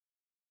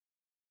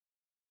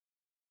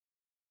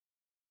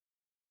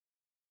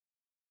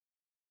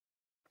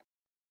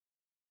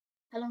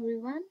Hello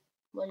everyone,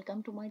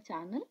 welcome to my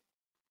channel.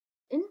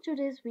 In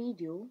today's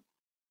video,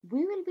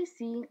 we will be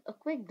seeing a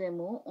quick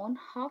demo on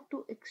how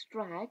to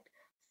extract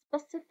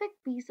specific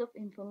piece of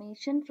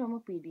information from a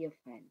PDF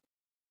file.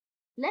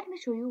 Let me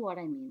show you what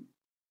I mean.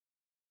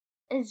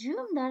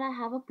 Assume that I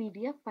have a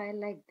PDF file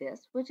like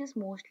this, which is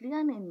mostly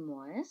an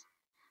invoice,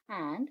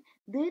 and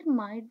there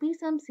might be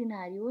some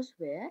scenarios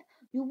where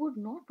you would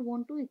not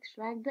want to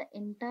extract the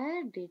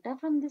entire data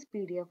from this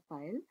PDF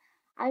file.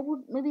 I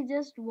would maybe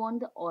just want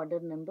the order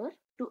number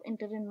to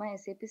enter in my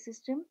SAP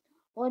system,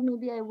 or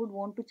maybe I would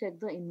want to check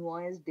the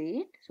invoice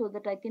date so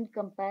that I can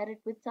compare it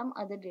with some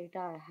other data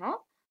I have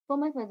for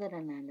my further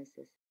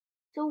analysis.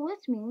 So,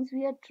 which means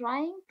we are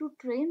trying to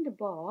train the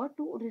bot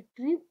to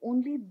retrieve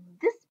only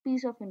this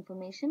piece of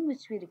information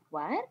which we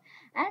require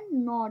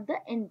and not the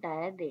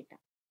entire data.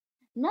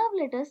 Now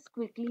let us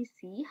quickly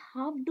see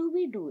how do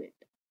we do it.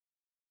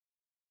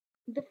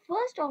 The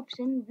first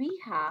option we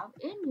have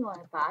in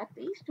UiPath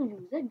is to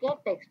use a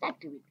get text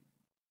activity.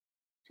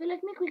 So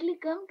let me quickly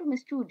come to my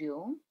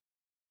studio.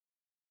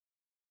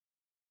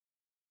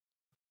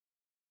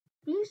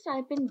 Please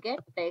type in get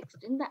text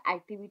in the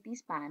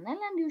activities panel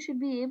and you should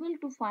be able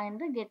to find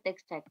the get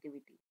text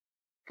activity.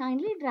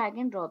 Kindly drag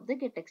and drop the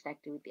get text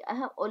activity. I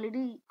have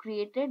already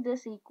created the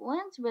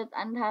sequence with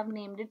and have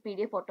named it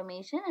PDF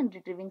automation and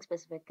retrieving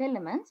specific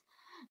elements.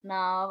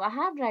 Now I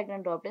have dragged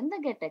and dropped in the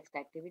get text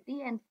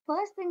activity, and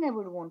first thing I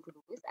would want to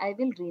do is I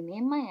will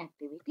rename my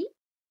activity.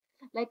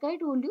 Like I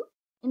told you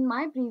in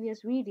my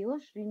previous videos,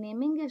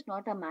 renaming is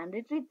not a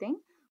mandatory thing,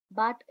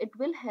 but it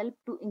will help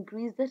to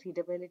increase the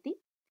readability.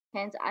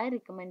 Hence, I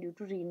recommend you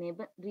to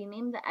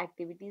rename the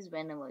activities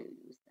whenever you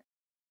use them.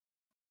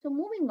 So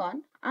moving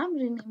on, I'm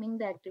renaming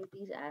the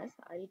activities as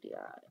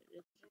ITR,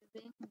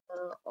 retrieving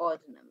the odd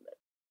number.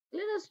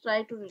 Let us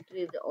try to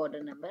retrieve the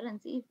order number and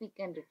see if we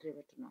can retrieve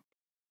it or not.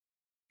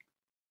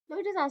 So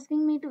it is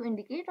asking me to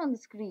indicate on the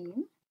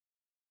screen,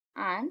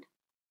 and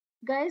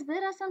guys,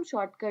 there are some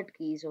shortcut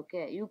keys.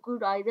 Okay, you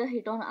could either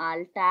hit on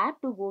Alt tab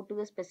to go to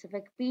the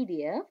specific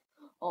PDF,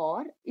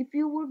 or if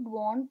you would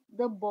want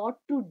the bot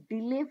to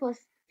delay for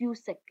few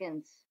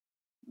seconds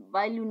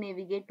while you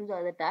navigate to the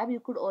other tab,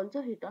 you could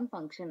also hit on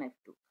function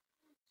F2.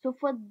 So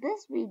for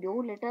this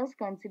video, let us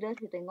consider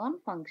hitting on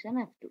function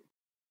F2.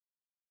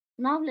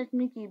 Now let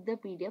me keep the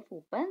PDF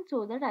open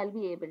so that I'll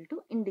be able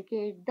to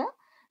indicate the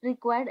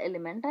required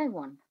element I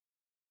want.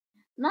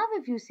 Now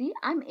if you see,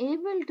 I'm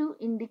able to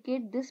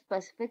indicate this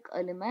specific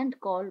element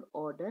called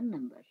order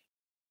number.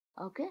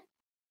 Okay.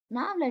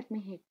 Now let me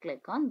hit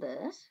click on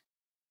this,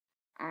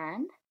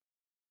 and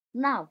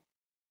now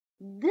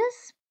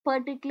this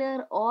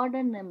particular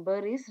order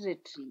number is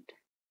retrieved.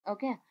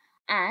 Okay.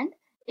 And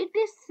it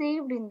is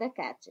saved in the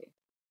cache.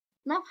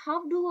 Now,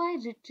 how do I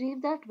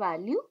retrieve that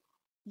value?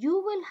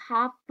 You will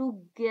have to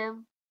give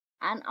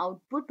an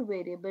output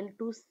variable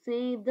to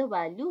save the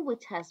value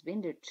which has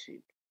been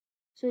retrieved.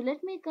 So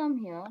let me come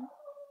here.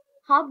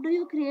 How do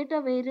you create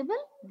a variable?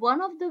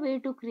 One of the way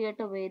to create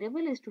a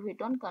variable is to hit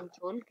on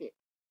Control K.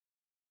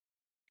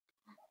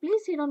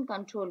 Please hit on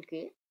Control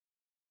K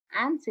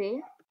and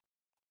say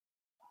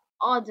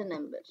odd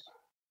number.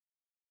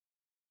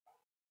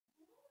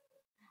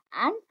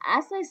 And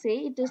as I say,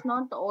 it is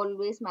not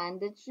always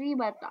mandatory,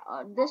 but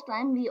this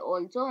time we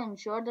also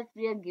ensure that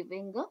we are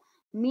giving a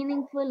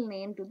meaningful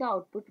name to the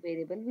output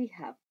variable we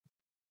have.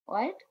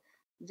 Alright,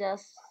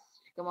 just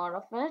come out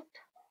of it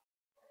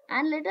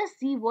and let us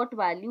see what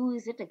value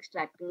is it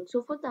extracting.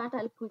 So for that,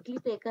 I'll quickly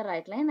take a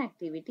right line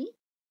activity.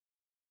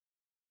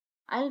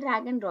 I'll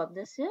drag and drop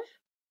this here,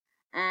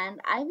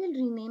 and I will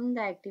rename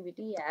the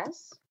activity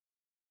as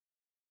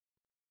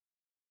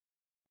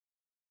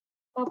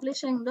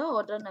publishing the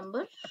order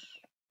number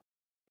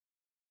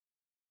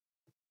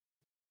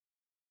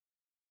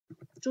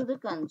to the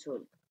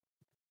console.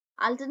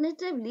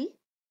 Alternatively,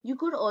 you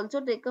could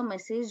also take a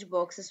message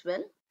box as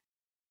well.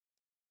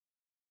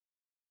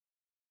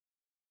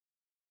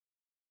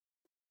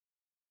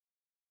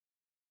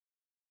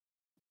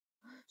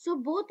 So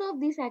both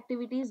of these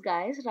activities,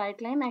 guys, right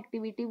line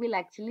activity will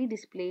actually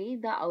display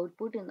the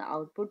output in the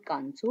output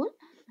console,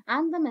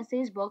 and the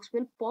message box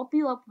will pop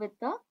you up with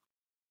the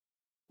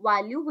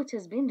value which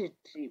has been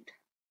retrieved.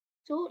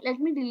 So let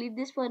me delete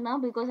this for now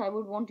because I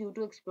would want you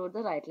to explore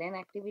the right line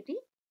activity,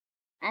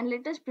 and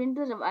let us print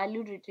the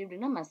value retrieved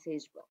in a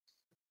message box.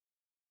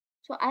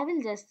 So I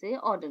will just say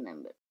order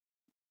number,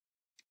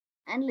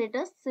 and let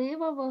us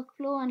save our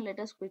workflow and let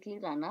us quickly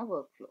run our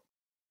workflow.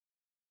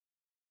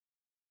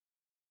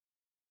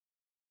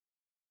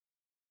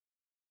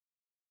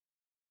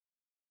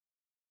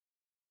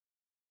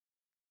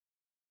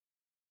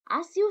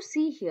 As you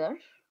see here,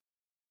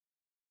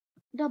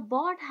 the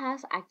bot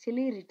has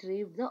actually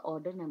retrieved the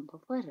order number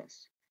for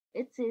us.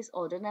 It says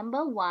order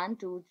number 1,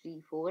 2,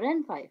 3, 4,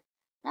 and 5.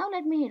 Now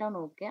let me hit on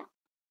OK,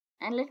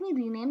 and let me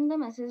rename the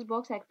message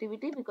box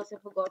activity because I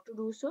forgot to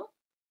do so.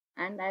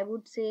 And I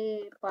would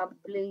say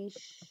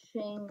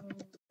publishing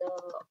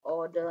the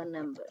order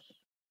number.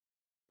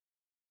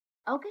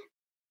 Okay.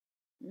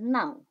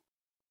 Now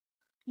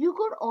you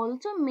could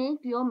also make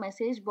your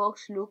message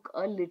box look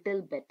a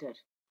little better.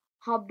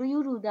 How do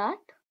you do that?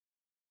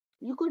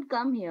 You could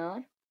come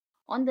here.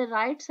 On the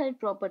right side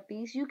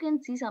properties, you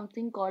can see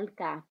something called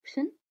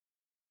caption.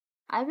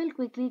 I will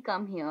quickly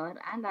come here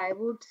and I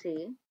would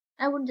say,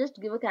 I would just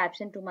give a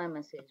caption to my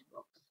message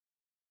box.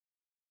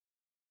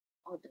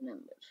 Order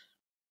number.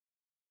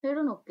 Hit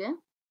on OK.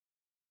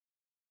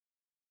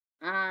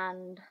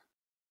 And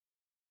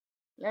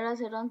let us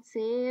hit on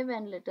save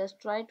and let us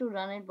try to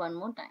run it one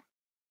more time.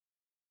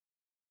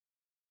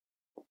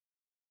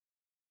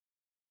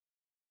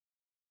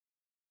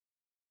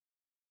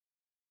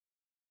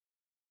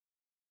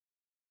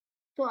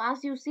 So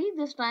as you see,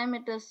 this time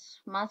it is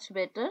much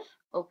better.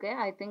 Okay,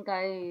 I think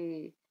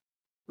I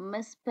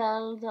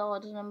misspelled the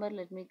order number.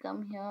 Let me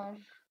come here.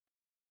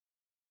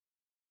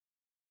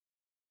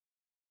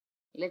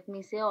 Let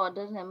me say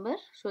order number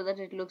so that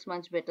it looks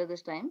much better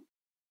this time.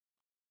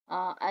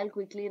 I'll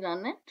quickly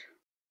run it.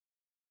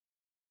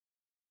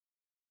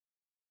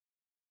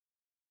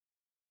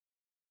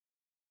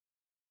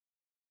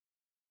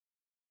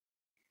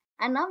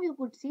 And now you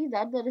could see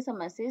that there is a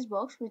message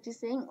box which is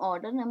saying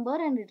order number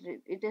and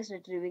it is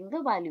retrieving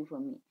the value for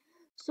me.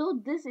 So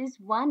this is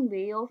one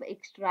way of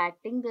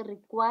extracting the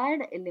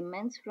required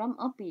elements from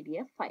a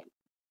PDF file.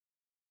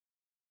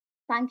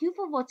 Thank you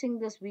for watching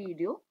this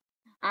video.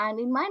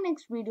 And in my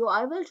next video,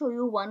 I will show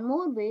you one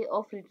more way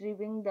of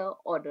retrieving the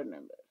order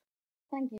number. Thank you.